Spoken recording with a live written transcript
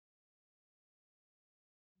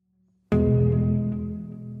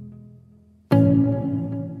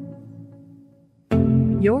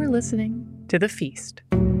You're listening to The Feast,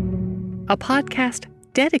 a podcast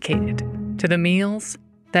dedicated to the meals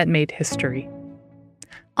that made history.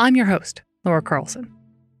 I'm your host, Laura Carlson,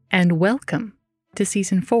 and welcome to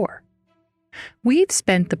Season 4. We've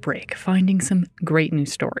spent the break finding some great new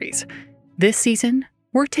stories. This season,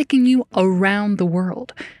 we're taking you around the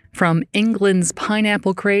world, from England's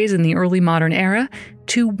pineapple craze in the early modern era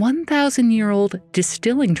to 1,000-year-old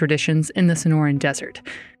distilling traditions in the Sonoran Desert,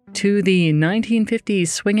 to the 1950s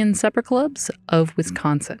swingin' supper clubs of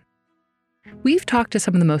Wisconsin. We've talked to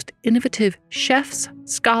some of the most innovative chefs,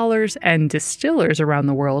 scholars, and distillers around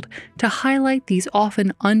the world to highlight these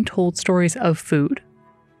often untold stories of food.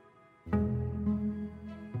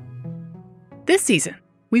 This season,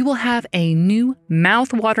 we will have a new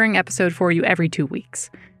mouth-watering episode for you every 2 weeks,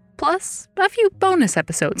 plus a few bonus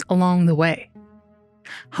episodes along the way.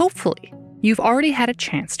 Hopefully, you've already had a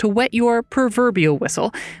chance to wet your proverbial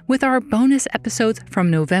whistle with our bonus episodes from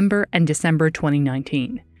November and December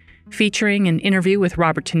 2019, featuring an interview with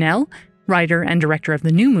Robert Tunnell, writer and director of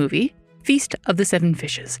the new movie, Feast of the Seven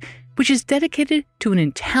Fishes, which is dedicated to an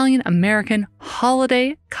Italian-American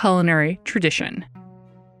holiday culinary tradition.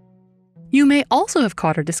 You may also have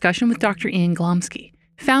caught our discussion with Dr. Ian Glomsky,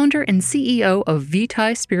 founder and CEO of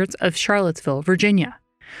Vitae Spirits of Charlottesville, Virginia,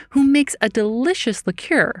 who makes a delicious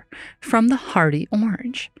liqueur from the hardy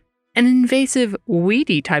orange, an invasive,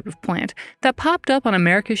 weedy type of plant that popped up on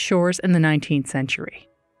America's shores in the 19th century.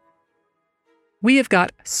 We have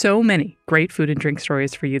got so many great food and drink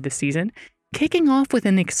stories for you this season, kicking off with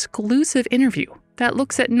an exclusive interview that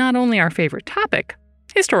looks at not only our favorite topic,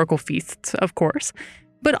 historical feasts, of course,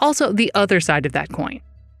 but also the other side of that coin,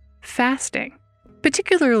 fasting.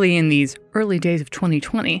 Particularly in these early days of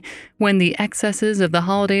 2020, when the excesses of the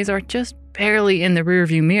holidays are just barely in the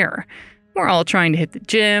rearview mirror. We're all trying to hit the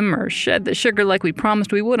gym or shed the sugar like we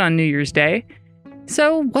promised we would on New Year's Day.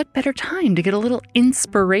 So what better time to get a little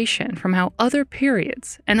inspiration from how other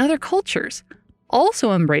periods and other cultures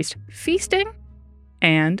also embraced feasting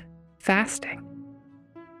and fasting.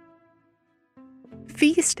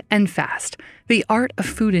 Feast and Fast, The Art of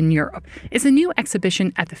Food in Europe, is a new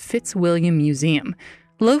exhibition at the Fitzwilliam Museum,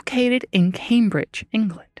 located in Cambridge,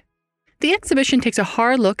 England. The exhibition takes a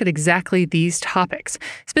hard look at exactly these topics,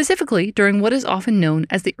 specifically during what is often known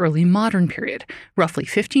as the early modern period, roughly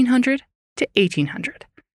 1500 to 1800.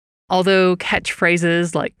 Although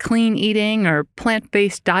catchphrases like clean eating or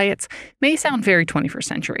plant-based diets may sound very 21st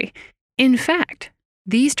century, in fact,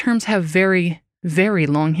 these terms have very, very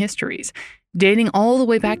long histories, dating all the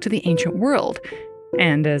way back to the ancient world,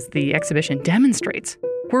 and as the exhibition demonstrates,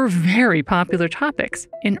 were very popular topics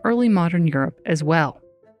in early modern Europe as well.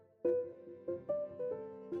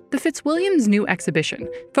 The Fitzwilliam's new exhibition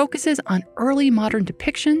focuses on early modern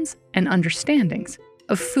depictions and understandings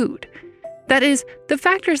of food. That is, the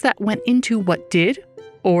factors that went into what did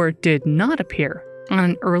or did not appear on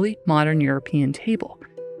an early modern European table.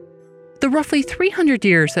 The roughly 300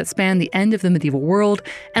 years that span the end of the medieval world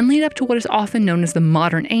and lead up to what is often known as the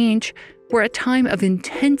Modern Age were a time of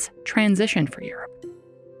intense transition for Europe.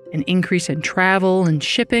 An increase in travel and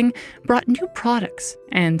shipping brought new products,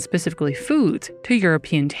 and specifically foods, to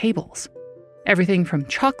European tables. Everything from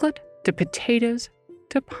chocolate to potatoes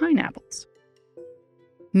to pineapples.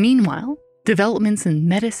 Meanwhile, developments in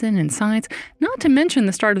medicine and science, not to mention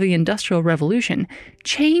the start of the Industrial Revolution,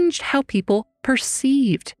 changed how people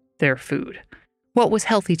perceived their food. What was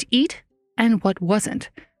healthy to eat and what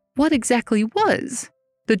wasn't. What exactly was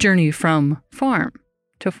the journey from farm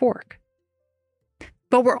to fork.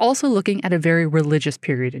 But we're also looking at a very religious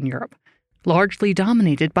period in Europe, largely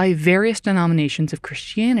dominated by various denominations of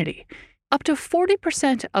Christianity. Up to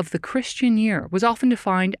 40% of the Christian year was often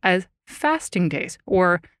defined as fasting days,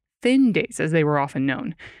 or thin days as they were often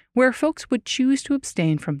known, where folks would choose to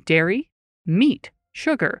abstain from dairy, meat,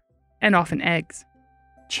 sugar, and often eggs.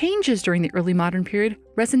 Changes during the early modern period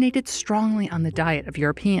resonated strongly on the diet of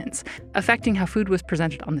Europeans, affecting how food was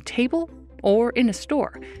presented on the table or in a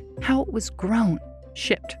store, how it was grown,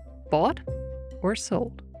 shipped, bought, or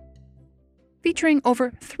sold. Featuring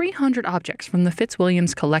over 300 objects from the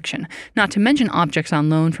Fitzwilliams collection, not to mention objects on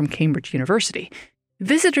loan from Cambridge University,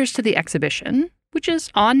 visitors to the exhibition, which is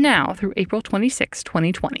on now through April 26,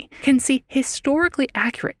 2020, can see historically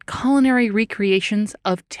accurate culinary recreations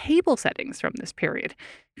of table settings from this period,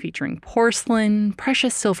 featuring porcelain,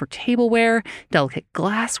 precious silver tableware, delicate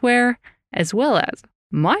glassware, as well as,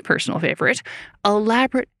 my personal favorite,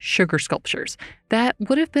 elaborate sugar sculptures that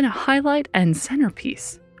would have been a highlight and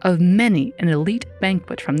centerpiece of many an elite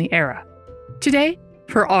banquet from the era. Today,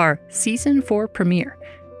 for our Season 4 premiere,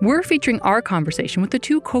 We're featuring our conversation with the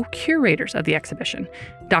two co-curators of the exhibition,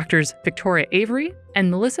 Doctors Victoria Avery and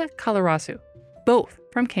Melissa Kalarasu, both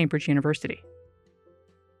from Cambridge University.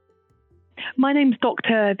 My name's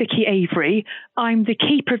Dr. Vicky Avery. I'm the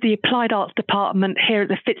keeper of the Applied Arts Department here at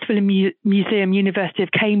the Fitzwilliam Museum, University of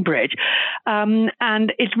Cambridge.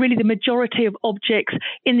 And it's really the majority of objects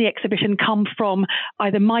in the exhibition come from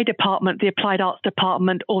either my department, the Applied Arts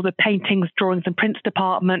Department, or the Paintings, Drawings and Prints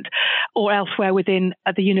Department, or elsewhere within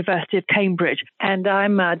the University of Cambridge. And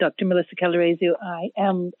I'm Dr. Melissa Kalarasu. I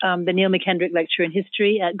am the Neil McKendrick Lecturer in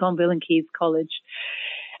History at Gonville and Caius College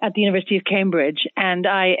at the University of Cambridge. And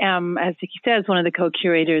I am, as Vicky says, one of the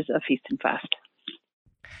co-curators of Feast and Fast.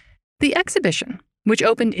 The exhibition, which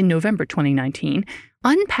opened in November 2019,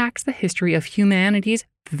 unpacks the history of humanity's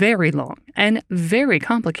very long and very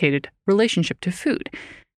complicated relationship to food.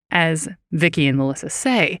 As Vicky and Melissa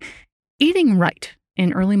say, eating right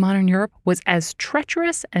in early modern Europe was as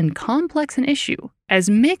treacherous and complex an issue as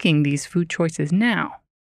making these food choices now.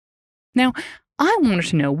 Now, I wanted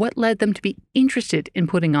to know what led them to be interested in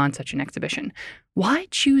putting on such an exhibition. Why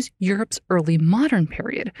choose Europe's early modern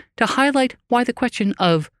period to highlight why the question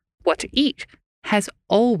of what to eat has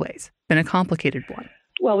always been a complicated one?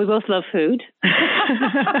 Well, we both love food.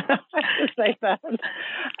 Let's say that.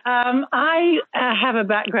 I have a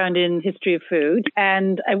background in history of food,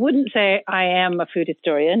 and I wouldn't say I am a food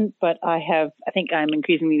historian, but I think I'm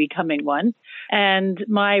increasingly becoming one. And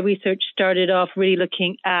my research started off really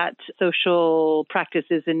looking at social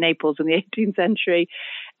practices in Naples in the 18th century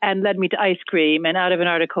and led me to ice cream. And out of an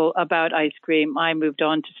article about ice cream, I moved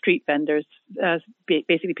on to street vendors,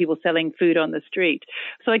 basically people selling food on the street.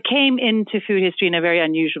 So I came into food history in a very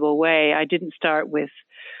unusual way. I didn't start with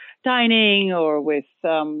dining or with,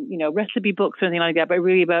 recipe books or anything like that, but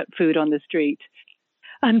really about food on the street.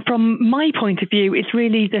 And from my point of view, it's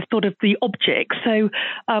really the sort of the objects. So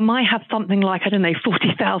I have something like,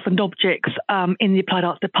 40,000 objects in the Applied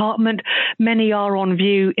Arts Department. Many are on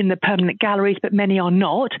view in the permanent galleries, but many are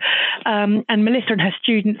not. And Melissa and her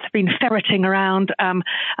students have been ferreting around, and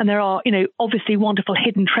there are, obviously wonderful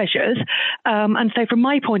hidden treasures. And so from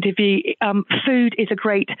my point of view, food is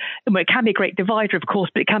it can be a great divider, of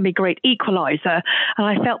course, but it can be a great equalizer. And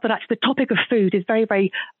I felt that actually the topic of food is very,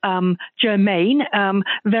 very germane,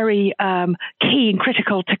 very key and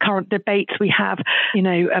critical to current debates we have,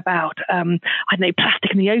 about,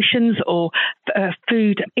 plastic in the oceans or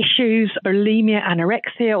food issues, bulimia,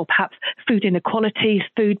 anorexia, or perhaps food inequalities,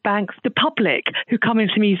 food banks. The public who come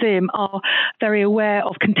into the museum are very aware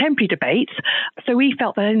of contemporary debates. So we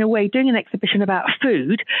felt that in a way, doing an exhibition about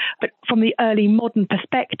food, but from the early modern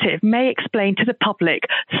perspective, may explain to the public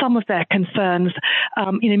some of their concerns.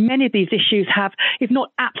 Many of these issues have, if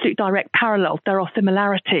not absolute direct parallels, there are similarities.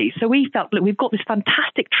 So we felt that we've got this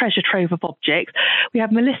fantastic treasure trove of objects. We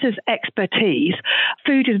have Melissa's expertise.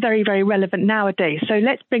 Food is very, very relevant nowadays. So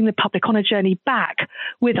let's bring the public on a journey back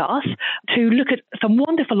with us to look at some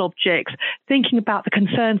wonderful objects, thinking about the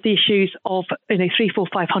concerns, the issues of 300,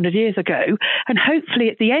 400, 500 years ago. And hopefully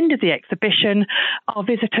at the end of the exhibition, our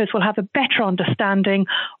visitors will have a better understanding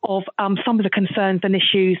of some of the concerns and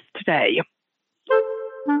issues today.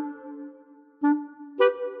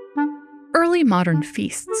 Early modern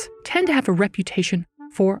feasts tend to have a reputation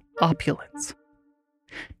for opulence.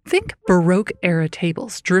 Think Baroque-era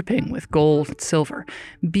tables dripping with gold and silver,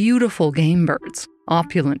 beautiful game birds,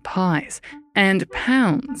 opulent pies, and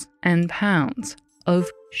pounds of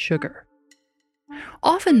sugar.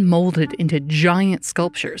 Often molded into giant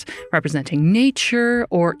sculptures representing nature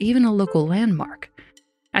or even a local landmark.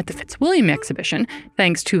 At the Fitzwilliam exhibition,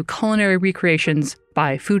 thanks to culinary recreations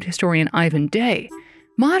by food historian Ivan Day,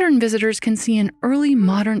 modern visitors can see an early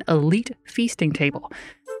modern elite feasting table,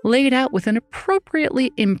 laid out with an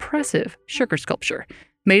appropriately impressive sugar sculpture,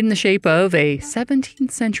 made in the shape of a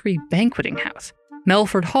 17th century banqueting house,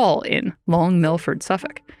 Melford Hall in Long Melford,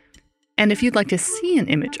 Suffolk. And if you'd like to see an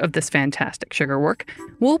image of this fantastic sugar work,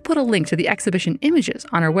 we'll put a link to the exhibition images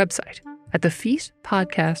on our website at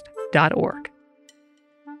thefeastpodcast.org.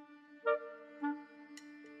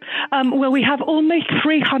 Well, we have almost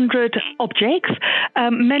 300 objects.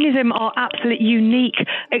 Many of them are absolutely unique,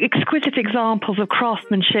 exquisite examples of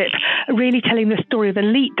craftsmanship, really telling the story of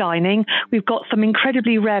elite dining. We've got some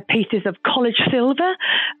incredibly rare pieces of college silver,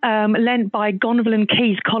 lent by Gonville and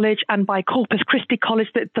Caius College and by Corpus Christi College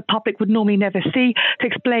that the public would normally never see, to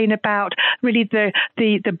explain about really the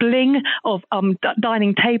bling of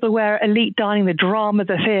dining tableware, elite dining, the drama,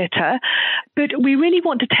 the theatre. But we really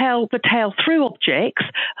want to tell the tale through objects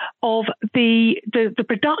of the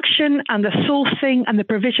production and the sourcing and the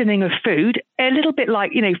provisioning of food, a little bit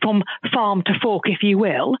like, from farm to fork, if you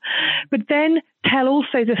will, but then tell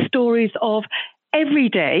also the stories of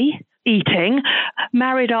everyday eating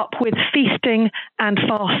married up with feasting and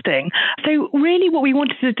fasting. So really what we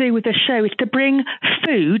wanted to do with the show is to bring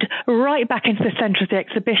food right back into the centre of the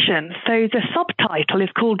exhibition. So the subtitle is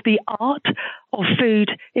called The Art of Food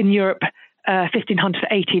in Europe, 1500 to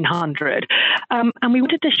 1800. And we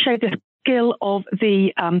wanted to show the skill of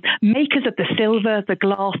the makers of the silver, the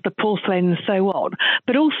glass, the porcelain, and so on,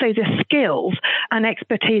 but also the skills and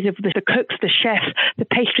expertise of the cooks, the chefs, the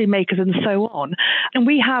pastry makers, and so on. And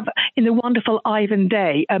we have, in the wonderful Ivan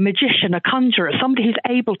Day, a magician, a conjurer, somebody who's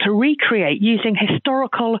able to recreate using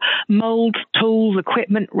historical molds, tools,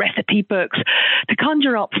 equipment, recipe books, to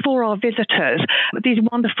conjure up for our visitors these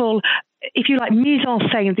wonderful, if you like, mise en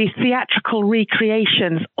scène, these theatrical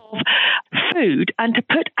recreations of food, and to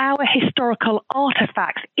put our historical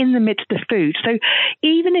artifacts in the midst of food. So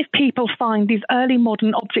even if people find these early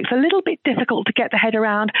modern objects a little bit difficult to get their head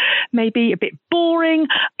around, maybe a bit boring,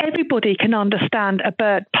 everybody can understand a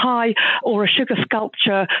bird pie or a sugar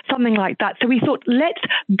sculpture, something like that. So we thought, let's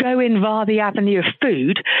go in via the avenue of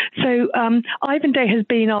food. So Ivan Day has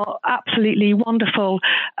been our absolutely wonderful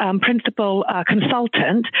principal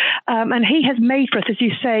consultant, and he has made for us, as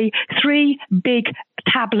you say, 3 big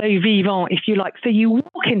tableau vivant, if you like. So you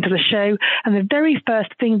walk into the show, and the very first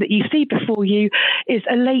thing that you see before you is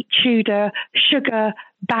a late Tudor sugar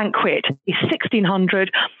banquet, is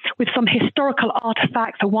 1600, with some historical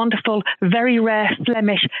artifacts, a wonderful, very rare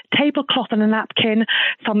Flemish tablecloth and a napkin,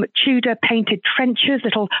 some Tudor painted trenchers,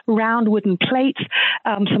 little round wooden plates,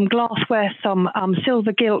 some glassware, some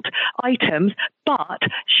silver gilt items, but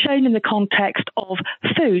shown in the context of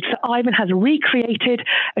food. So Ivan has recreated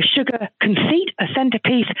a sugar conceit, a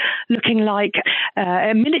centerpiece, looking like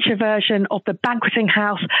a miniature version of the banqueting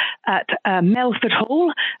house at Melford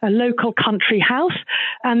Hall, a local country house.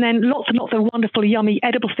 And then lots and lots of wonderful, yummy,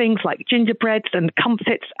 edible things like gingerbreads and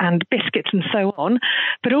comfits and biscuits and so on,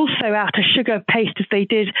 but also out of sugar paste, as they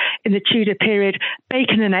did in the Tudor period,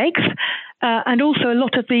 bacon and eggs. And also a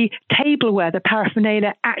lot of the tableware, the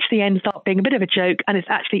paraphernalia, actually ends up being a bit of a joke, and it's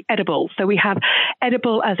actually edible. So we have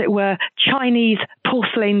edible, as it were, Chinese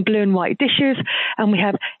porcelain blue and white dishes, and we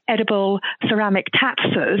have edible ceramic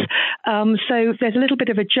tapsas. So there's a little bit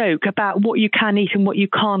of a joke about what you can eat and what you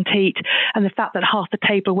can't eat, and the fact that half the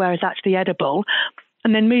tableware is actually edible.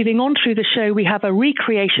 And then moving on through the show, we have a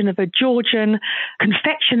recreation of a Georgian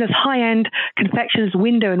confectioner's, high-end confectioner's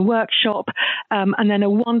window and workshop, and then a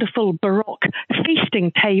wonderful Baroque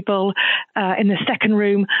feasting table in the second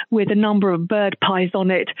room with a number of bird pies on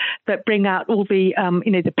it that bring out all the,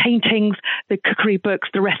 the paintings, the cookery books,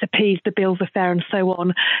 the recipes, the bills of fare, and so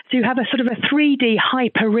on. So you have a sort of a 3D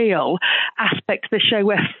hyper-real aspect to the show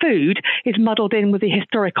where food is muddled in with the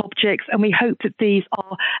historic objects, and we hope that these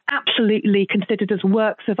are absolutely considered as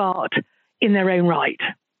works of art in their own right.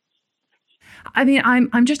 I mean,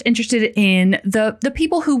 I'm just interested in the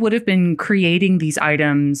people who would have been creating these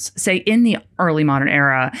items, say in the early modern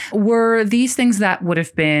era. Were these things that would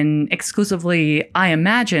have been exclusively, I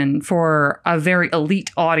imagine, for a very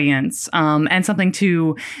elite audience and something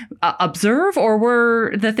to observe, or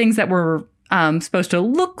were the things that were supposed to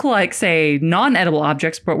look like, say, non-edible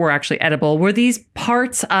objects, but were actually edible? Were these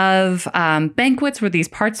parts of banquets? Were these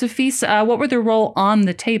parts of feasts? What were their role on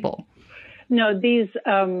the table? No, these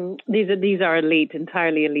are elite,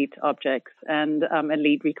 entirely elite objects and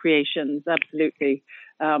elite recreations. Absolutely,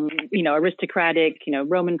 aristocratic,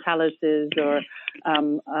 Roman palaces or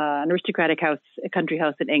an aristocratic house, a country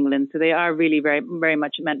house in England. So they are really very, very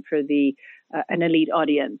much meant for an elite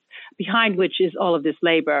audience, behind which is all of this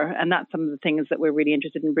labor. And that's some of the things that we're really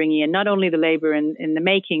interested in bringing in, not only the labor in the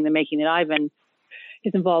making that Ivan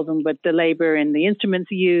is involved in, but the labor in the instruments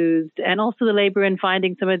used, and also the labor in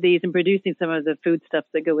finding some of these and producing some of the foodstuffs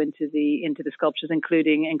that go into the sculptures,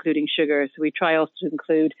 including sugar. So we try also to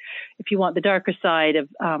include, if you want, the darker side of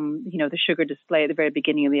the sugar display at the very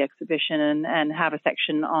beginning of the exhibition, and have a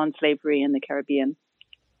section on slavery in the Caribbean.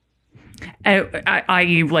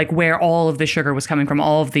 I.e., like where all of the sugar was coming from,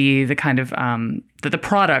 all of the kind of the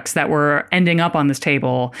products that were ending up on this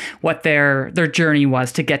table, what their journey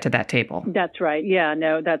was to get to that table. That's right. Yeah,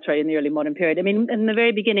 no, that's right. In the early modern period. I mean, in the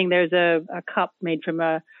very beginning, there's a cup made from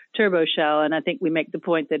a turbo shell, and I think we make the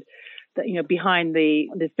point that behind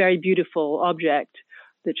this very beautiful object,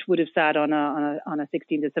 which would have sat on a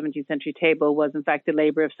 16th to 17th century table, was in fact the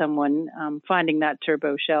labor of someone finding that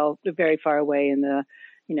turbo shell very far away in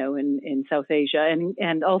South Asia,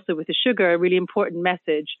 and also with the sugar, a really important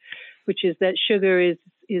message, which is that sugar is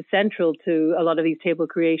is central to a lot of these table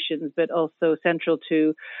creations, but also central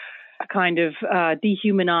to a kind of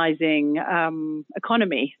dehumanizing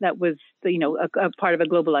economy that was, a part of a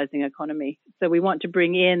globalizing economy. So we want to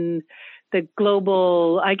bring in the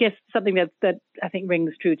global, I guess, something that I think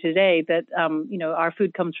rings true today, that, our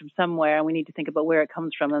food comes from somewhere, and we need to think about where it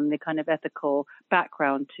comes from and the kind of ethical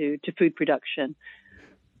background to food production.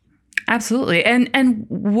 Absolutely. And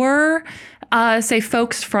were, say,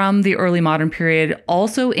 folks from the early modern period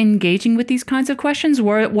also engaging with these kinds of questions?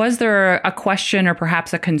 Was there a question or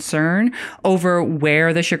perhaps a concern over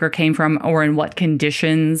where the sugar came from, or in what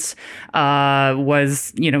conditions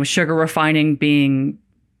was, sugar refining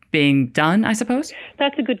being done, I suppose?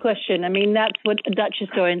 That's a good question. I mean, that's what Dutch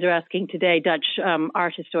historians are asking today, Dutch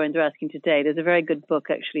art historians are asking today. There's a very good book,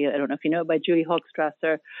 actually, I don't know if you know it, by Julie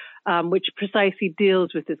Hochstrasser, which precisely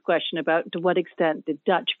deals with this question about to what extent did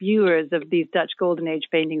Dutch viewers of these Dutch Golden Age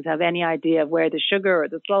paintings have any idea of where the sugar or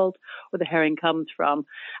the salt or the herring comes from.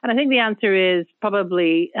 And I think the answer is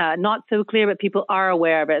probably not so clear, but people are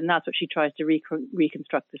aware of it, and that's what she tries to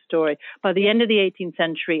reconstruct the story. By the end of the 18th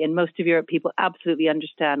century, in most of Europe, people absolutely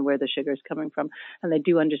understand where the sugar is coming from, and they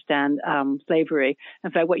do understand slavery.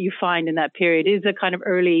 In fact, what you find in that period is a kind of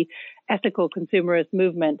early ethical consumerist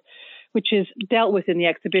movement, which is dealt with in the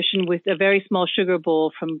exhibition with a very small sugar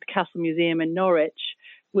bowl from the Castle Museum in Norwich,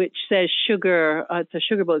 which says sugar, it's a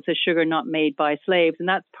sugar bowl, it says sugar not made by slaves. And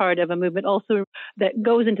that's part of a movement also that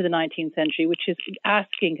goes into the 19th century, which is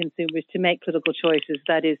asking consumers to make political choices,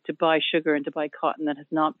 that is, to buy sugar and to buy cotton that has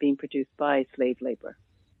not been produced by slave labor.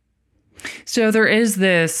 So there is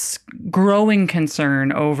this growing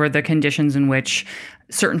concern over the conditions in which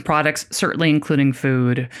certain products, certainly including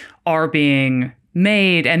food, are being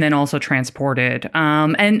made and then also transported.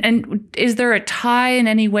 And is there a tie in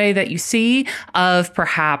any way that you see of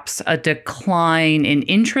perhaps a decline in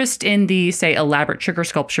interest in the, say, elaborate sugar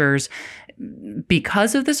sculptures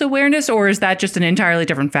because of this awareness, or is that just an entirely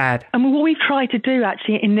different fad? I mean, what we've tried to do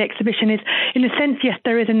actually in the exhibition is, in a sense, yes,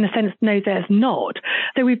 there is, in the sense, no, there's not.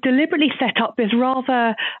 So we've deliberately set up this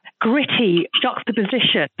rather gritty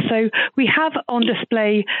juxtaposition. So we have on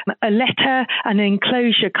display a letter and an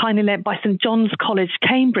enclosure kindly lent by St. John's College,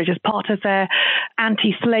 Cambridge, as part of their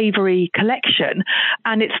anti-slavery collection.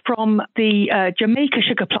 And it's from the Jamaica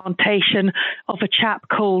sugar plantation of a chap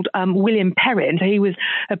called William Perrin. So he was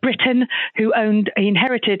a Briton who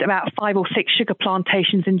inherited about 5 or 6 sugar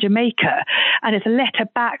plantations in Jamaica. And it's a letter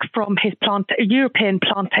back from his European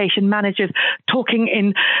plantation managers talking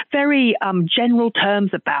in very general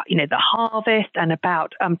terms about, the harvest and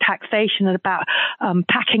about taxation and about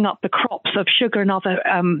packing up the crops of sugar and other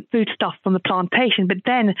foodstuffs from the plantation. But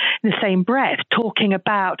then in the same breath, talking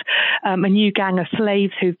about a new gang of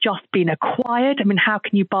slaves who've just been acquired. I mean, how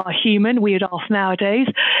can you buy a human, we would ask nowadays,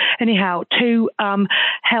 anyhow, to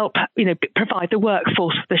help, provide the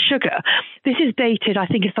workforce for the sugar. This is dated, I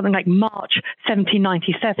think it's something like March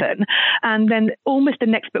 1797. And then almost the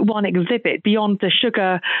next but one exhibit beyond the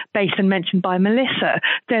sugar basin mentioned by Melissa,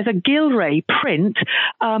 there's a Gilray print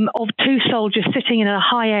of 2 soldiers sitting in a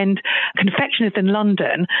high-end confectioner's in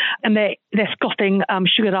London, and they're scoffing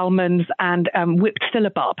sugared almonds and whipped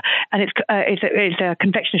syllabub. And it's a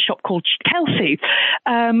confectioner's shop called Kelsey.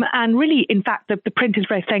 And really, in fact, the print is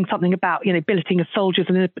very saying something about, billeting of soldiers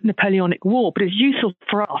in the Napoleonic War, but it's useful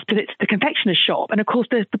for us because it's the confectioner's shop. And of course,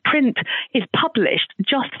 the print is published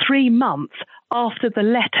just 3 months after the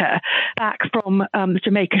letter back from the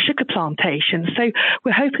Jamaica sugar plantation. So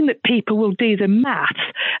we're hoping that people will do the maths.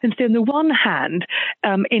 And so on the one hand,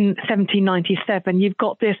 in 1797, you've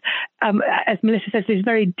got this, as Melissa says, this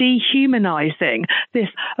very dehumanizing, this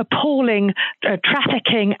appalling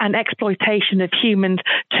trafficking and exploitation of humans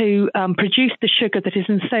to produce the sugar that is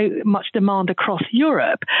in so much demand across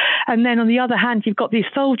Europe. And then on the other hand, you've got these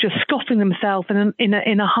soldiers scoffing themselves in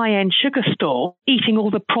a high-end sugar store, eating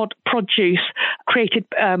all the produce created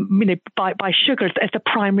by sugar as the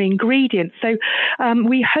primary ingredient. So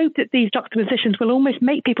we hope that these juxtapositions will almost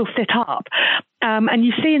make people sit up. And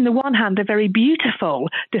you see, in the one hand, the very beautiful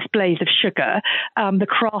displays of sugar, the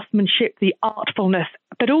craftsmanship, the artfulness,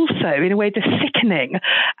 but also, in a way, the sickening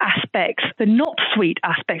aspects, the not sweet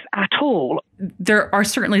aspects at all. There are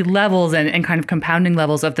certainly levels and kind of compounding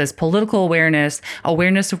levels of this political awareness of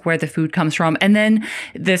where the food comes from, and then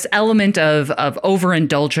this element of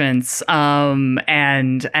overindulgence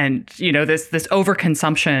and this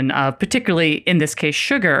overconsumption of, particularly in this case,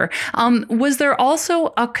 sugar. Was there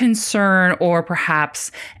also a concern or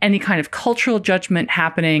perhaps any kind of cultural judgment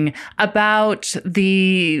happening about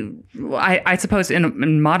I suppose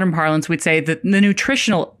in modern parlance, we'd say that the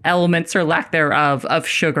nutritional elements or lack thereof of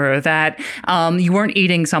sugar, that you weren't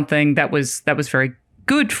eating something that was very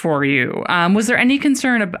good for you. Was there any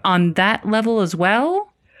concern on that level as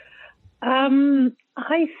well?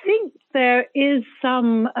 I think there is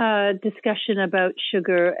some discussion about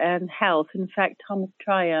sugar and health. In fact, Thomas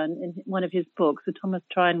Tryon, in one of his books, so Thomas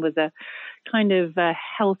Tryon was a kind of a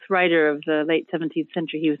health writer of the late 17th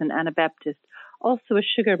century. He was an Anabaptist, also a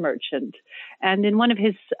sugar merchant. And in one of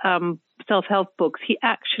his self-help books, he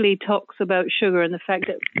actually talks about sugar and the fact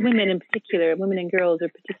that women in particular, women and girls are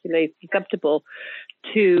particularly susceptible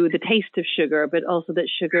to the taste of sugar, but also that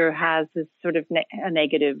sugar has this sort of a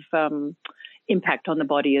negative impact on the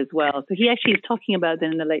body as well. So he actually is talking about that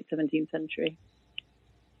in the late 17th century.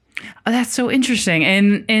 Oh, that's so interesting.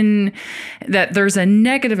 In that there's a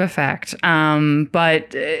negative effect,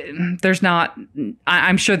 but there's not.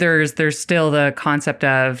 I'm sure there's still the concept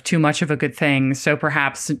of too much of a good thing. So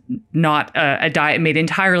perhaps not a diet made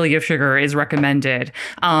entirely of sugar is recommended.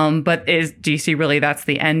 But do you see really that's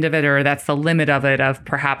the end of it, or that's the limit of it? Of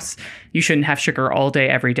perhaps you shouldn't have sugar all day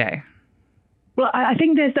every day. Well, I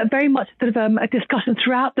think there's very much sort of a discussion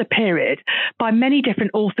throughout the period by many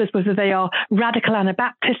different authors, whether they are radical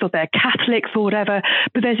Anabaptists or they're Catholics or whatever,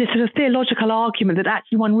 but there's this sort of theological argument that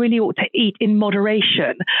actually one really ought to eat in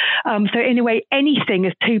moderation. So in a way, anything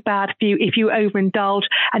is too bad for you if you overindulge,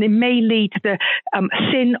 and it may lead to the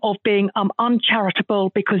sin of being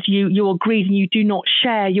uncharitable because you are greedy and you do not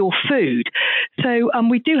share your food. So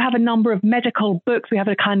we do have a number of medical books. We have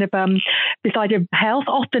a kind of this idea of health.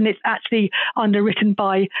 Often it's actually underwritten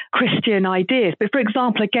by Christian ideas. But for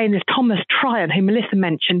example, again, there's Thomas Tryon, who Melissa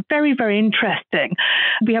mentioned, very, very interesting.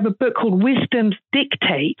 We have a book called Wisdom's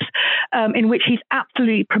Dictates, in which he's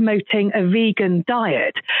absolutely promoting a vegan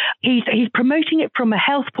diet. He's promoting it from a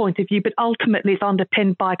health point of view, but ultimately it's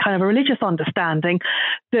underpinned by kind of a religious understanding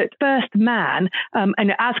that first man,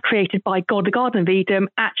 and as created by God, the Garden of Eden,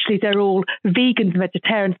 actually they're all vegans and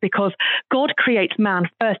vegetarians because God creates man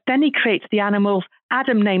first, then he creates the animals.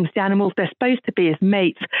 Adam names the animals, they're supposed to be his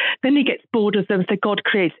mates. Then he gets bored of them, so God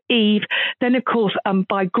creates Eve. Then, of course,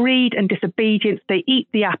 by greed and disobedience, they eat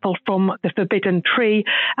the apple from the forbidden tree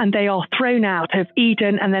and they are thrown out of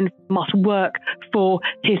Eden and then must work for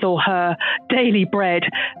his or her daily bread.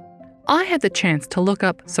 I had the chance to look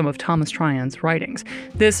up some of Thomas Tryon's writings,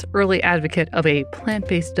 this early advocate of a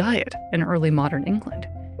plant-based diet in early modern England.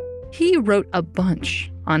 He wrote a bunch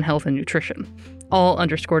on health and nutrition, all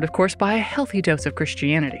underscored, of course, by a healthy dose of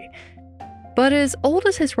Christianity. But as old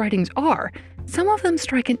as his writings are, some of them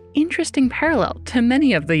strike an interesting parallel to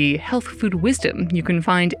many of the health food wisdom you can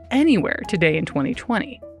find anywhere today in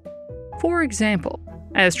 2020. For example,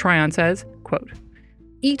 as Tryon says, quote,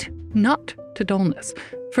 "Eat not to dullness,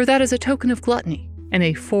 for that is a token of gluttony and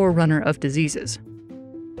a forerunner of diseases."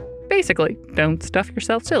 Basically, don't stuff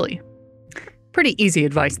yourself silly. Pretty easy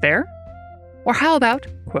advice there. Or how about,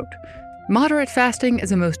 quote, "Moderate fasting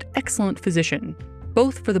is a most excellent physician,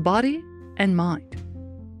 both for the body and mind."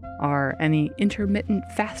 Are any intermittent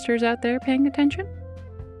fasters out there paying attention?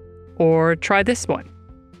 Or try this one,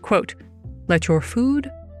 quote, "Let your food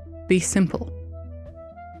be simple."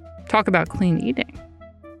 Talk about clean eating.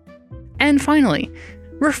 And finally,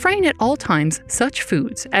 refrain at all times such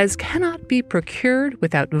foods as cannot be procured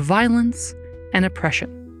without violence and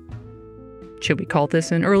oppression. Should we call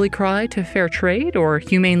this an early cry to fair trade or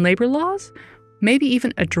humane labor laws? Maybe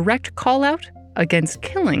even a direct call out against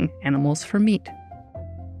killing animals for meat.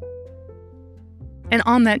 And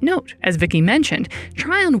on that note, as Vicky mentioned,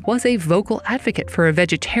 Tryon was a vocal advocate for a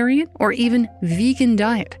vegetarian or even vegan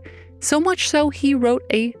diet. So much so he wrote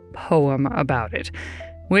a poem about it,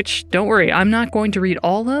 which, don't worry, I'm not going to read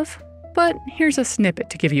all of, but here's a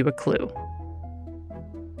snippet to give you a clue.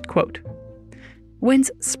 Quote,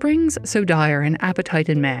 "Whence springs so dire an appetite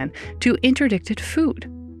in man to interdicted food?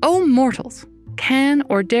 O mortals, can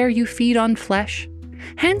or dare you feed on flesh?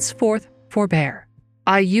 Henceforth forbear,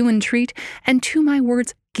 I you entreat, and to my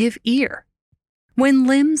words give ear. When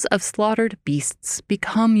limbs of slaughtered beasts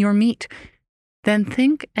become your meat, then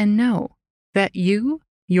think and know that you,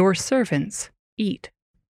 your servants, eat."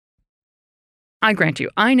 I grant you,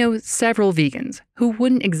 I know several vegans who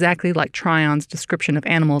wouldn't exactly like Tryon's description of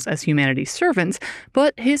animals as humanity's servants,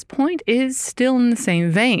 but his point is still in the same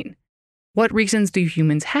vein. What reasons do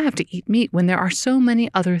humans have to eat meat when there are so many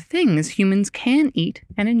other things humans can eat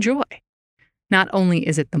and enjoy? Not only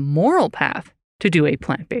is it the moral path to do a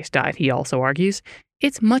plant-based diet, he also argues,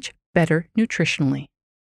 it's much better nutritionally.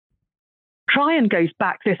 Tryon goes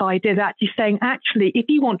back to this idea that actually saying, actually, if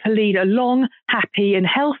you want to lead a long, happy and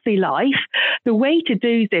healthy life, the way to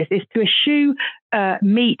do this is to eschew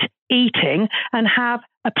meat eating and have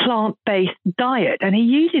a plant-based diet. And he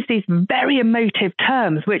uses these very emotive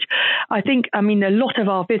terms, which I think, I mean, a lot of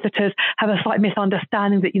our visitors have a slight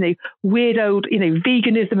misunderstanding that, weird old,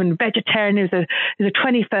 veganism and vegetarianism is a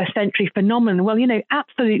 21st century phenomenon. Well,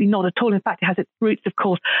 absolutely not at all. In fact, it has its roots, of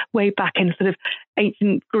course, way back in sort of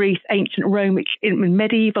ancient Greece, ancient Rome, which in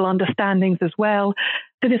medieval understandings as well.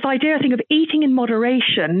 So this idea, I think, of eating in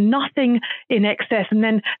moderation, nothing in excess, and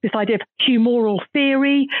then this idea of humoral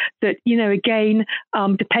theory that, again,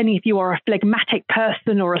 depending if you are a phlegmatic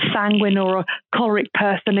person or a sanguine or a choleric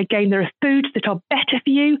person, again, there are foods that are better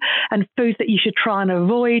for you and foods that you should try and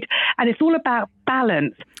avoid. And it's all about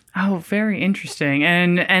balance. Oh, very interesting.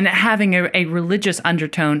 And having a religious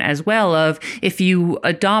undertone as well of if you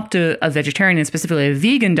adopt a vegetarian and specifically a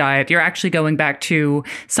vegan diet, you're actually going back to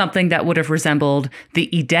something that would have resembled the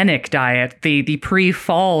Edenic diet, the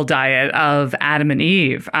pre-fall diet of Adam and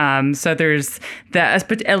Eve. So there's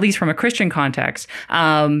that, at least from a Christian context,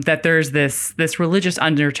 that there's this religious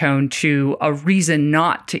undertone to a reason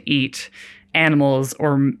not to eat animals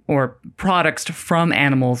or products from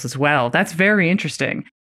animals as well. That's very interesting.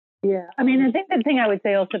 Yeah, I mean, I think the thing I would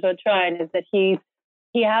say also about Trine is that he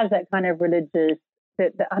has that kind of religious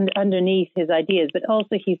that underneath his ideas, but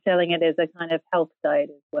also he's selling it as a kind of health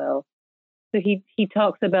diet as well. So he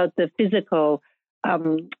talks about the physical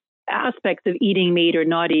aspects of eating meat or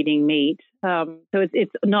not eating meat. So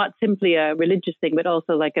it's not simply a religious thing, but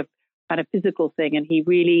also like a kind of physical thing. And he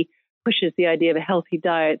really pushes the idea of a healthy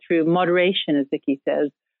diet through moderation, as Vicky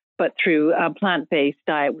says, but through a plant-based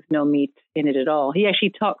diet with no meat in it at all. He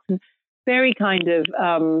actually talks in very kind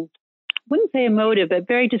of, wouldn't say emotive, but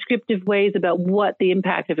very descriptive ways about what the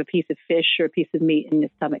impact of a piece of fish or a piece of meat in the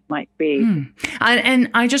stomach might be.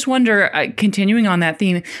 And I just wonder, continuing on that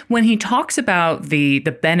theme, when he talks about the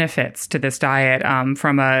benefits to this diet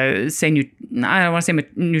from a, say, I don't want to say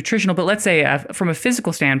nutritional, but let's say from a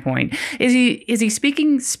physical standpoint, is he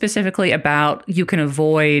speaking specifically about you can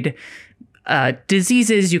avoid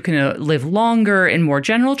diseases, you can live longer in more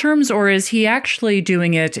general terms, or is he actually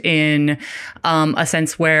doing it in a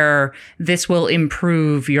sense where this will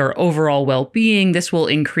improve your overall well-being, this will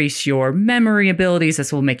increase your memory abilities,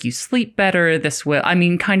 this will make you sleep better, this will,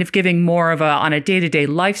 kind of giving more of on a day-to-day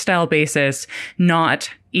lifestyle basis, not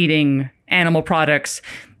eating animal products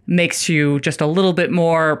makes you just a little bit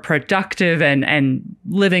more productive and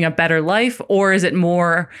living a better life? Or is it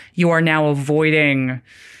more you are now avoiding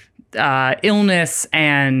illness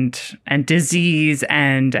and disease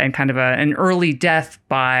and kind of an early death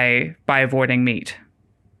by avoiding meat?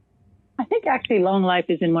 I think actually long life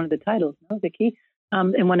is in one of the titles, no, Vicky?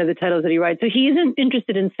 In one of the titles that he writes. So he isn't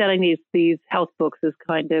interested in selling these health books as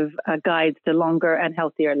kind of guides to longer and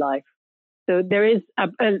healthier life. So there is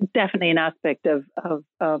definitely an aspect of a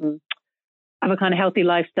kind of healthy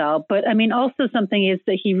lifestyle. But also something is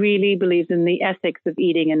that he really believes in the ethics of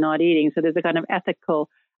eating and not eating. So there's a kind of ethical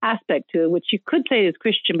aspect to it, which you could say is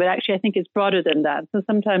Christian, but actually I think it's broader than that. So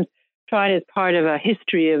sometimes Trine is part of the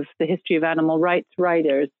history of animal rights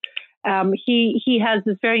writers. He has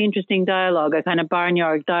this very interesting dialogue, a kind of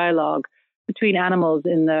barnyard dialogue between animals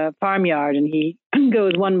in the farmyard, and he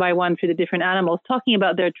goes one by one through the different animals, talking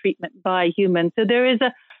about their treatment by humans. So there is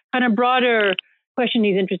a kind of broader question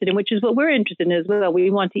he's interested in, which is what we're interested in as well. We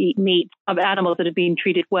want to eat meat of animals that have been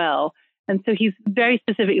treated well. And so he's very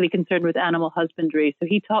specifically concerned with animal husbandry. So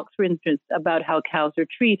he talks, for instance, about how cows are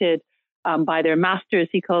treated by their masters,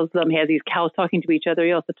 he calls them. He has these cows talking to each other.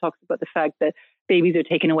 He also talks about the fact that babies are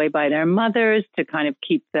taken away by their mothers to kind of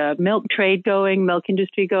keep the milk trade going, milk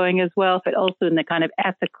industry going as well, but also in the kind of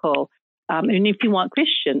ethical, and if you want,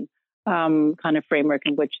 Christian kind of framework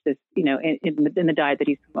in which this, in the diet that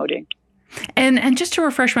he's promoting. And just to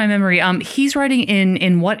refresh my memory, he's writing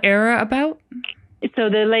in what era about?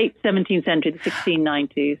 So the late 17th century, the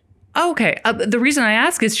 1690s. Okay. The reason I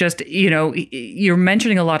ask is just, you're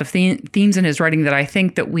mentioning a lot of themes in his writing that I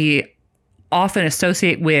think that we often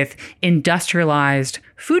associate with industrialized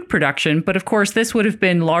food production. But of course, this would have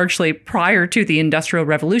been largely prior to the Industrial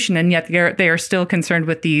Revolution. And yet they are still concerned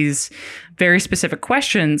with these very specific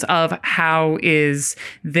questions of how is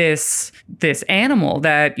this animal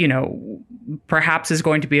that, perhaps is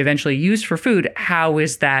going to be eventually used for food, how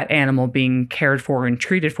is that animal being cared for and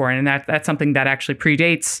treated for? And that's something that actually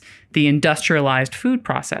predates the industrialized food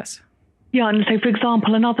process. Yeah, and so, for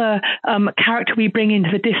example, another character we bring into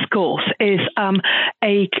the discourse is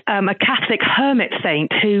a Catholic hermit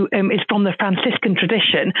saint who is from the Franciscan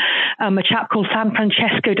tradition, a chap called San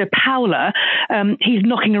Francesco de Paula. He's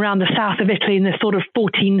knocking around the south of Italy in the sort of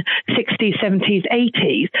 1460s, 70s,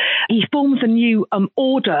 80s. He forms a new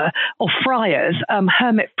order of friars,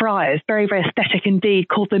 hermit friars, very, very aesthetic indeed,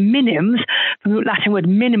 called the Minims, from the Latin word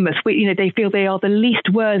minimus. They feel they are the least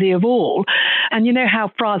worthy of all. And you know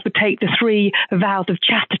how friars would take the 3 vows of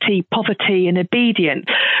chastity, poverty, and obedience.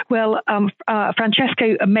 Well,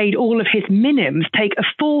 Francesco made all of his minims take a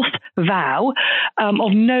 4th vow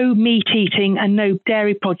of no meat eating and no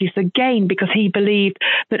dairy produce, again, because he believed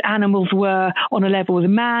that animals were on a level with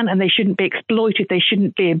man and they shouldn't be exploited, they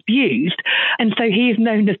shouldn't be abused. And so he is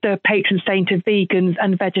known as the patron saint of vegans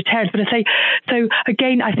and vegetarians. But so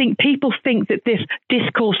again, I think people think that this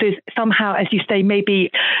discourse is somehow, as you say,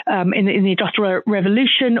 maybe in the Industrial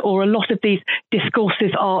Revolution, or a lot of these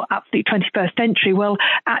discourses are absolutely 21st century. Well,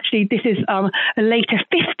 actually, this is a later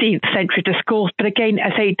 15th century discourse, but again,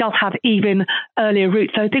 I say it does have even earlier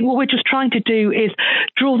roots. So I think what we're just trying to do is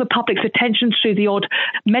draw the public's attention through the odd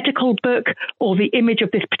medical book or the image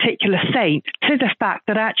of this particular saint to the fact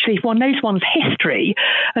that actually, if one knows one's history,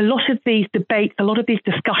 a lot of these debates, a lot of these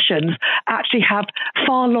discussions actually have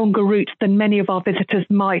far longer roots than many of our visitors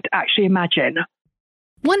might actually imagine.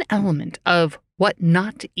 One element of what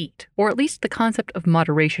not to eat, or at least the concept of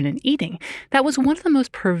moderation in eating, that was one of the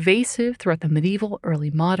most pervasive throughout the medieval,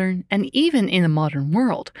 early modern, and even in the modern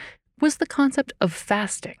world, was the concept of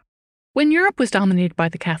fasting. When Europe was dominated by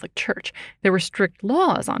the Catholic Church, there were strict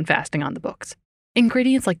laws on fasting on the books.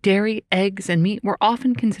 Ingredients like dairy, eggs, and meat were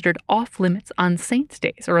often considered off-limits on saints'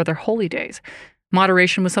 days or other holy days.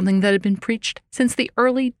 Moderation was something that had been preached since the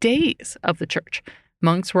early days of the Church.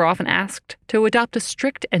 Monks were often asked to adopt a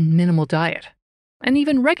strict and minimal diet. And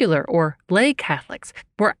even regular or lay Catholics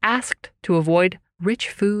were asked to avoid rich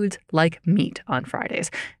foods like meat on Fridays,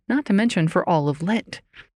 not to mention for all of Lent.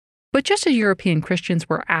 But just as European Christians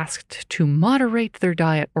were asked to moderate their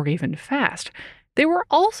diet or even fast, they were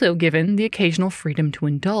also given the occasional freedom to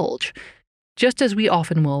indulge. Just as we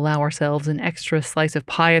often will allow ourselves an extra slice of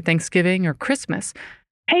pie at Thanksgiving or Christmas,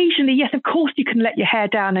 occasionally, yes, of course, you can let your hair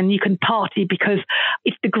down and you can party because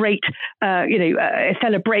it's the great,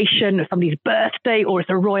 celebration of somebody's birthday, or it's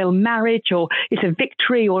a royal marriage, or it's a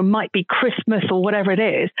victory, or it might be Christmas, or whatever it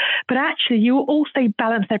is. But actually, you also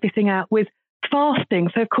balance everything out with fasting.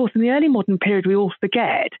 So, of course, in the early modern period, we all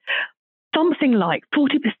forget something like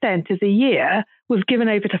 40% of the year was given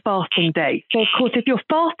over to fasting days. So, of course, if you're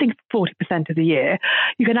fasting for 40% of the year,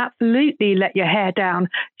 you can absolutely let your hair down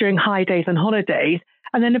during high days and holidays.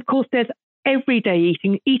 And then, of course, there's everyday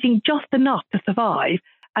eating just enough to survive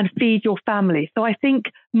and feed your family. So I think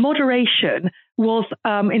moderation was,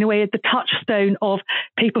 in a way, the touchstone of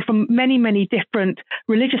people from many, many different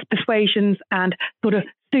religious persuasions and sort of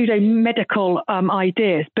pseudo-medical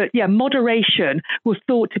ideas. But yeah, moderation was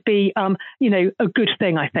thought to be, a good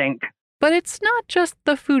thing, I think. But it's not just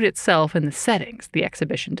the food itself and the settings the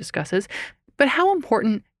exhibition discusses, but how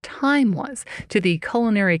important time was to the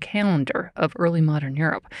culinary calendar of early modern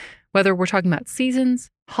Europe, whether we're talking about seasons,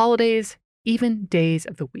 holidays, even days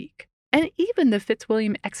of the week. And even the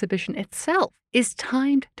Fitzwilliam exhibition itself is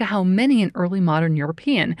timed to how many an early modern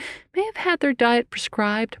European may have had their diet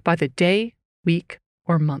prescribed by the day, week,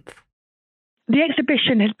 or month. The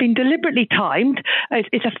exhibition has been deliberately timed.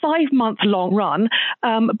 It's a 5-month-long run,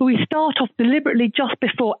 but we start off deliberately just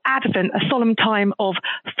before Advent, a solemn time of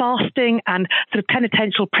fasting and sort of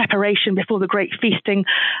penitential preparation before the great feasting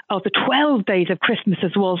of the 12 days of Christmas,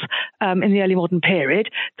 as was in the early modern period.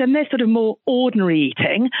 Then there's sort of more ordinary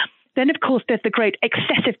eating. Then, of course, there's the great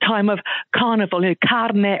excessive time of carnival,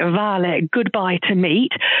 carne vale, goodbye to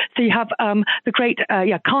meat. So you have the great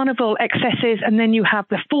carnival excesses, and then you have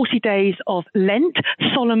the 40 days of Lent,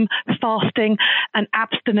 solemn fasting and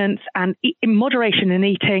abstinence and moderation in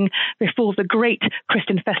eating before the great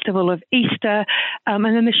Christian festival of Easter. And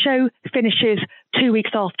then the show finishes 2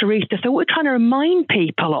 weeks after Easter. So what we're trying to remind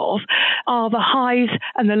people of are the highs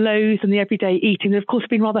and the lows and the everyday eating that, of course, have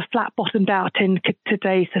been rather flat-bottomed out in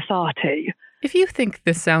today's society. If you think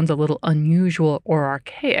this sounds a little unusual or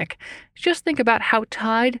archaic, just think about how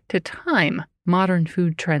tied to time modern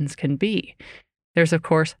food trends can be. There's, of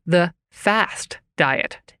course, the fast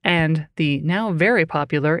diet and the now very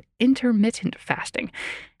popular intermittent fasting,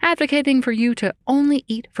 advocating for you to only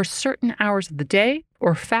eat for certain hours of the day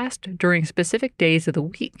or fast during specific days of the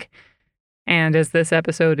week. And as this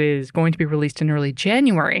episode is going to be released in early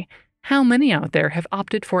January, how many out there have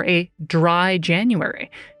opted for a dry January,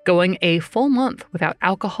 going a full month without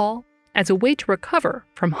alcohol, as a way to recover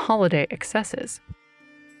from holiday excesses.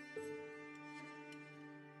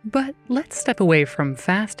 But let's step away from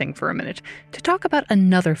fasting for a minute to talk about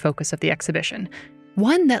another focus of the exhibition,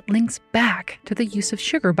 one that links back to the use of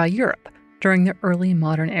sugar by Europe during the early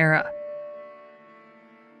modern era.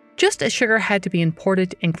 Just as sugar had to be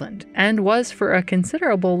imported to England and was for a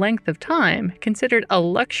considerable length of time considered a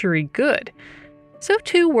luxury good, so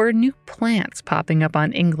too were new plants popping up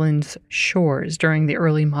on England's shores during the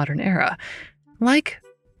early modern era, like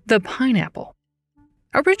the pineapple.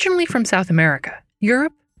 Originally from South America,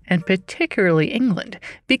 Europe, and particularly England,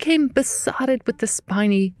 became besotted with the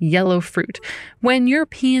spiny yellow fruit when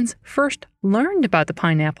Europeans first learned about the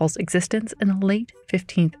pineapple's existence in the late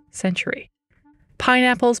 15th century.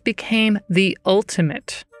 Pineapples became the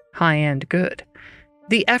ultimate high-end good.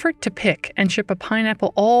 The effort to pick and ship a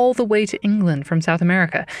pineapple all the way to England from South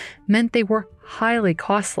America meant they were highly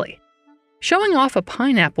costly. Showing off a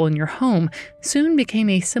pineapple in your home soon became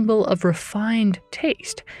a symbol of refined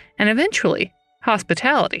taste and eventually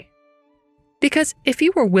hospitality. Because if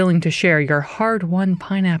you were willing to share your hard-won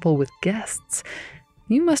pineapple with guests,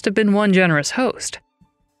 you must have been one generous host.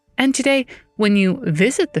 And today, when you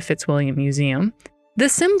visit the Fitzwilliam Museum, the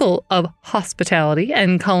symbol of hospitality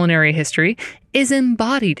and culinary history is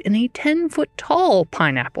embodied in a 10-foot-tall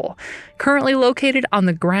pineapple, currently located on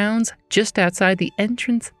the grounds just outside the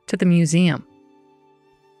entrance to the museum.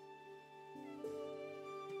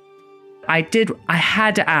 I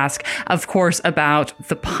had to ask, of course, about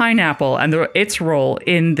the pineapple and its role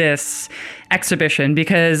in this exhibition,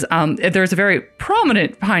 because there's a very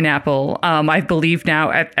prominent pineapple, I believe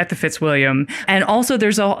now at the Fitzwilliam. And also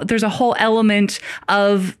there's a whole element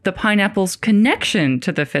of the pineapple's connection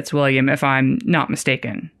to the Fitzwilliam, if I'm not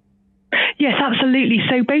mistaken. Yes, absolutely.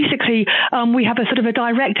 So basically, we have a sort of a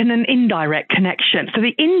direct and an indirect connection. So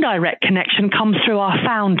the indirect connection comes through our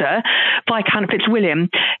founder, Viscount Fitzwilliam.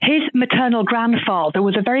 His maternal grandfather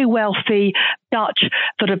was a very wealthy Dutch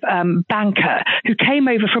sort of banker who came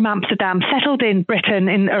over from Amsterdam, settled in Britain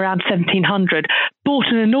in around 1700, bought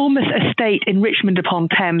an enormous estate in Richmond upon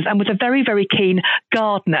Thames, and was a very, very keen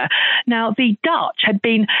gardener. Now, the Dutch had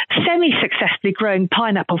been semi-successfully growing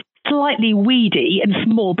pineapples, slightly weedy and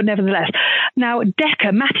small, but nevertheless. Now,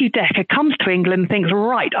 Matthew Decker comes to England and thinks,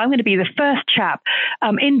 right, I'm going to be the first chap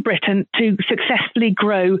in Britain to successfully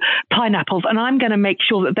grow pineapples, and I'm going to make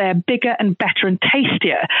sure that they're bigger and better and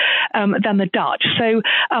tastier than the Dutch. So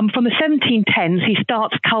from the 1710s, he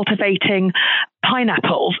starts cultivating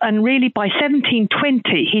pineapples, and really by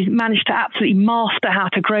 1720 he's managed to absolutely master how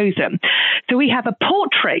to grow them. So we have a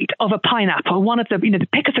portrait of a pineapple, one of the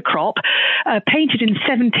pick of the crop, painted in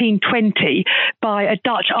 1720 by a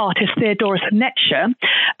Dutch artist, Theodorus Netscher,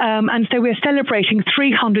 and so we're celebrating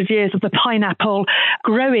 300 years of the pineapple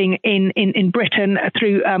growing in Britain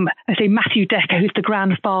through I say Matthew Decker, who's the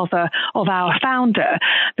grandfather of our founder.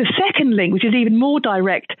 The second link, which is even more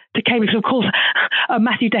direct to Cambridge, of course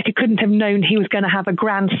Matthew Decker couldn't have known he was going to have a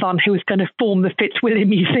grandson who was going to form the Fitzwilliam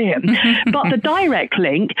Museum. But the direct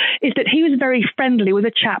link is that he was very friendly with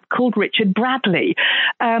a chap called Richard Bradley.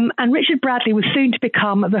 And Richard Bradley was soon to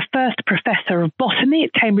become the first professor of botany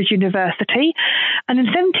at Cambridge University. And in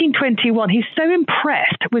 1721, he's so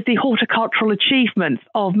impressed with the horticultural achievements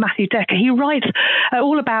of Matthew Decker, he writes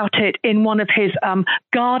all about it in one of his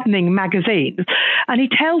gardening magazines. And he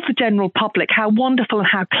tells the general public how wonderful and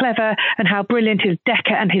how clever and how brilliant is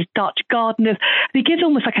Decker and his Dutch gardeners. And he gives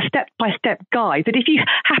almost like a step-by-step guide that if you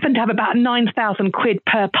happen to have about 9,000 quid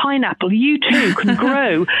per pineapple, you too can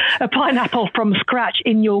grow a pineapple from scratch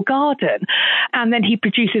in your garden. And then he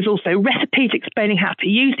produces also recipes explaining how to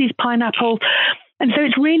use these pineapples. And so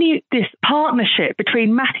it's really this partnership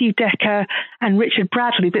between Matthew Decker and Richard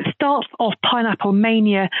Bradley that starts off pineapple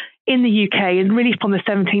mania in the UK, and really from the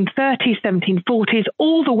 1730s, 1740s,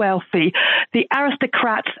 all the wealthy, the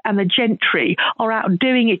aristocrats and the gentry are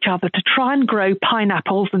outdoing each other to try and grow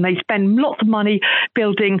pineapples, and they spend lots of money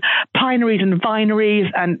building pineries and vineries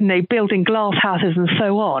and building glass houses and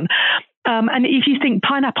so on. And if you think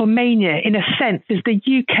pineapple mania, in a sense, is the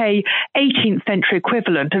UK 18th century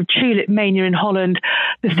equivalent of tulip mania in Holland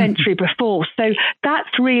the century before. So that's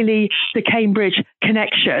really the Cambridge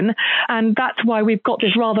connection. And that's why we've got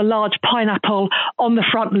this rather large pineapple on the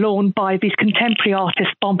front lawn by these contemporary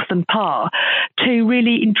artists, Bompers and Parr, to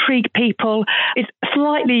really intrigue people. It's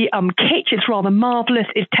slightly kitsch. It's rather marvellous.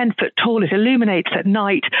 It's 10 foot tall. It illuminates at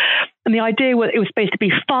night. And the idea was it was supposed to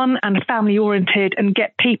be fun and family-oriented and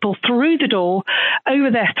get people through the door, over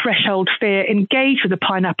their threshold fear, engage with the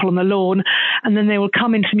pineapple on the lawn, and then they will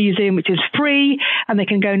come into the museum, which is free, and they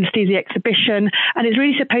can go and see the exhibition. And it's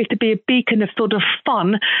really supposed to be a beacon of sort of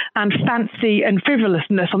fun and fancy and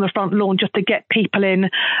frivolousness on the front lawn, just to get people in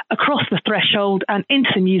across the threshold and into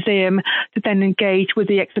the museum to then engage with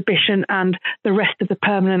the exhibition and the rest of the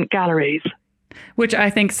permanent galleries. Which I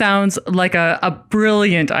think sounds like a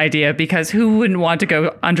brilliant idea, because who wouldn't want to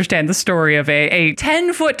go understand the story of a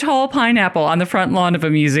 10-foot tall pineapple on the front lawn of a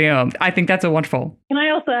museum? I think that's a wonderful. Can I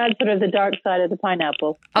also add sort of the dark side of the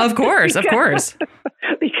pineapple? Of course, of course.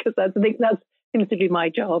 Because I think that seems to be my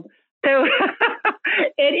job. So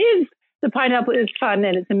the pineapple is fun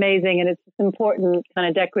and it's amazing, and it's this important kind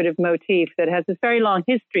of decorative motif that has this very long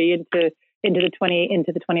history into the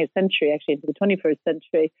 20th century, actually into the 21st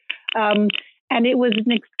century. And it was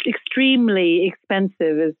an extremely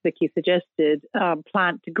expensive, as Vicky suggested,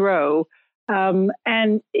 plant to grow.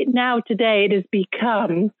 Now today it has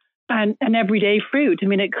become an everyday fruit. I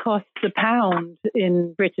mean, it costs £1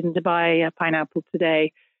 in Britain to buy a pineapple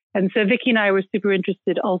today. And so Vicky and I were super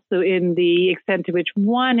interested also in the extent to which,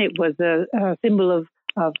 one, it was a symbol of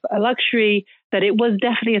a luxury, that it was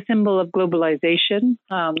definitely a symbol of globalization,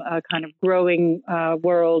 a kind of growing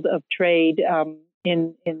world of trade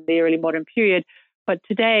in the early modern period. But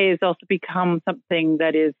today has also become something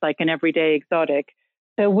that is like an everyday exotic.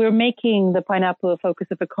 So we're making the pineapple a focus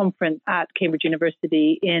of a conference at Cambridge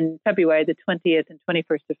University in February, the 20th and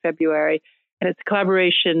 21st of February. And it's a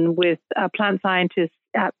collaboration with plant scientists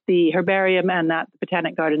at the herbarium and at the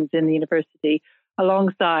Botanic Gardens in the university,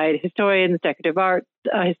 alongside historians, decorative art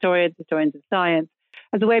historians of science,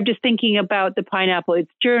 as a way of just thinking about the pineapple,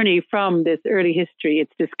 its journey from this early history,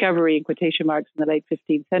 its discovery in quotation marks in the late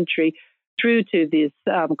 15th century, through to this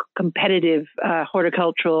competitive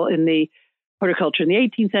horticulture in the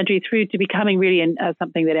 18th century, through to becoming really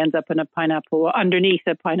something that ends up in a pineapple, or underneath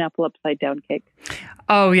a pineapple upside down cake.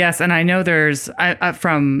 Oh, yes. And I know there's,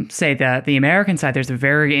 from, say, the American side, there's a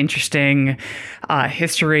very interesting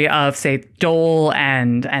history of, say, dole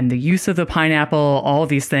and the use of the pineapple, all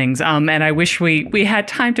these things. And I wish we had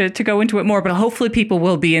time to go into it more, but hopefully people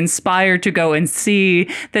will be inspired to go and see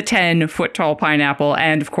the 10-foot tall pineapple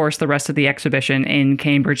and, of course, the rest of the exhibition in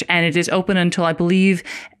Cambridge. And it is open until, I believe,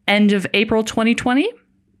 end of April 2020?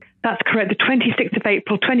 That's correct. The 26th of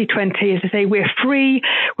April 2020, as I say, we're free.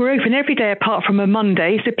 We're open every day apart from a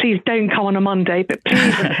Monday, so please don't come on a Monday. But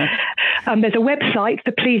please, there's a website,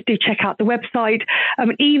 so please do check out the website.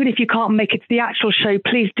 Even if you can't make it to the actual show,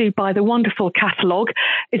 please do buy the wonderful catalogue.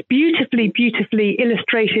 It's beautifully, beautifully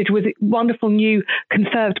illustrated with wonderful new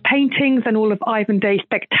conserved paintings and all of Ivan Day's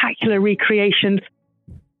spectacular recreations.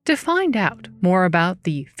 To find out more about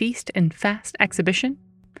the Feast and Fast exhibition,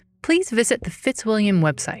 please visit the Fitzwilliam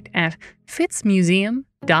website at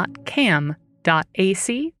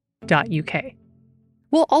fitzmuseum.cam.ac.uk.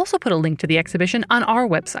 We'll also put a link to the exhibition on our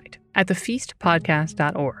website at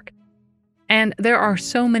thefeastpodcast.org. And there are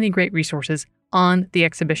so many great resources on the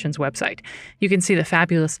exhibition's website. You can see the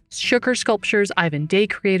fabulous sugar sculptures Ivan Day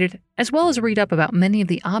created, as well as read up about many of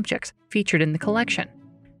the objects featured in the collection.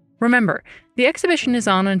 Remember, the exhibition is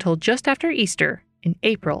on until just after Easter in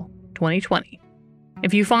April 2020.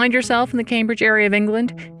 If you find yourself in the Cambridge area of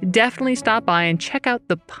England, definitely stop by and check out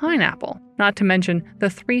the pineapple, not to mention the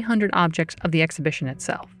 300 objects of the exhibition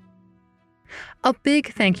itself. A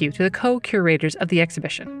big thank you to the co-curators of the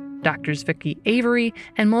exhibition, Drs. Vicky Avery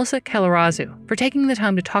and Melissa Kelarazu, for taking the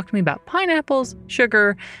time to talk to me about pineapples,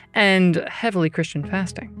 sugar, and heavily Christian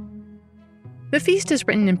fasting. The Feast is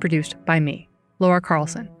written and produced by me, Laura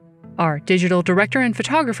Carlson. Our digital director and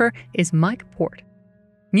photographer is Mike Port.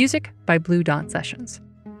 Music by Blue Dot Sessions.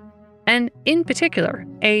 And in particular,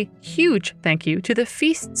 a huge thank you to the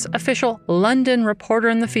Feast's official London reporter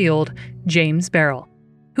in the field, James Barrell,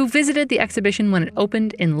 who visited the exhibition when it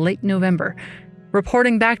opened in late November,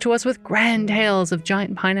 reporting back to us with grand tales of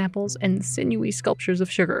giant pineapples and sinewy sculptures of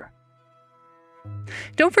sugar.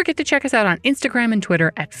 Don't forget to check us out on Instagram and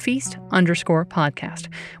Twitter at feast_podcast,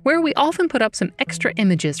 where we often put up some extra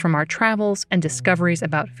images from our travels and discoveries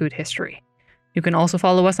about food history. You can also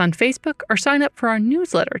follow us on Facebook or sign up for our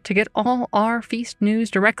newsletter to get all our Feast news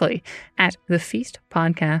directly at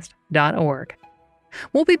thefeastpodcast.org.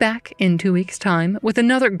 We'll be back in 2 weeks' time with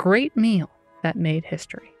another great meal that made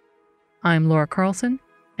history. I'm Laura Carlson,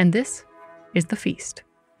 and this is The Feast.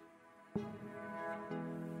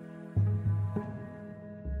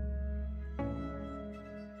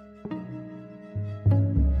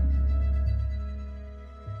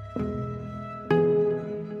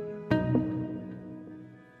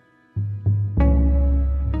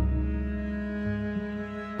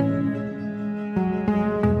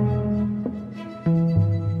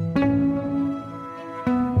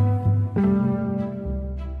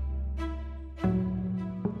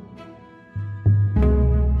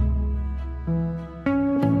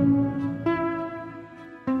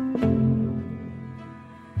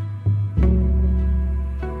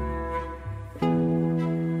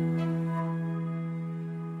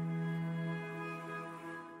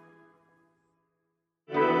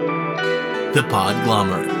 The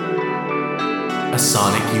Podglomerate. A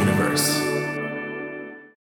Sonic Universe.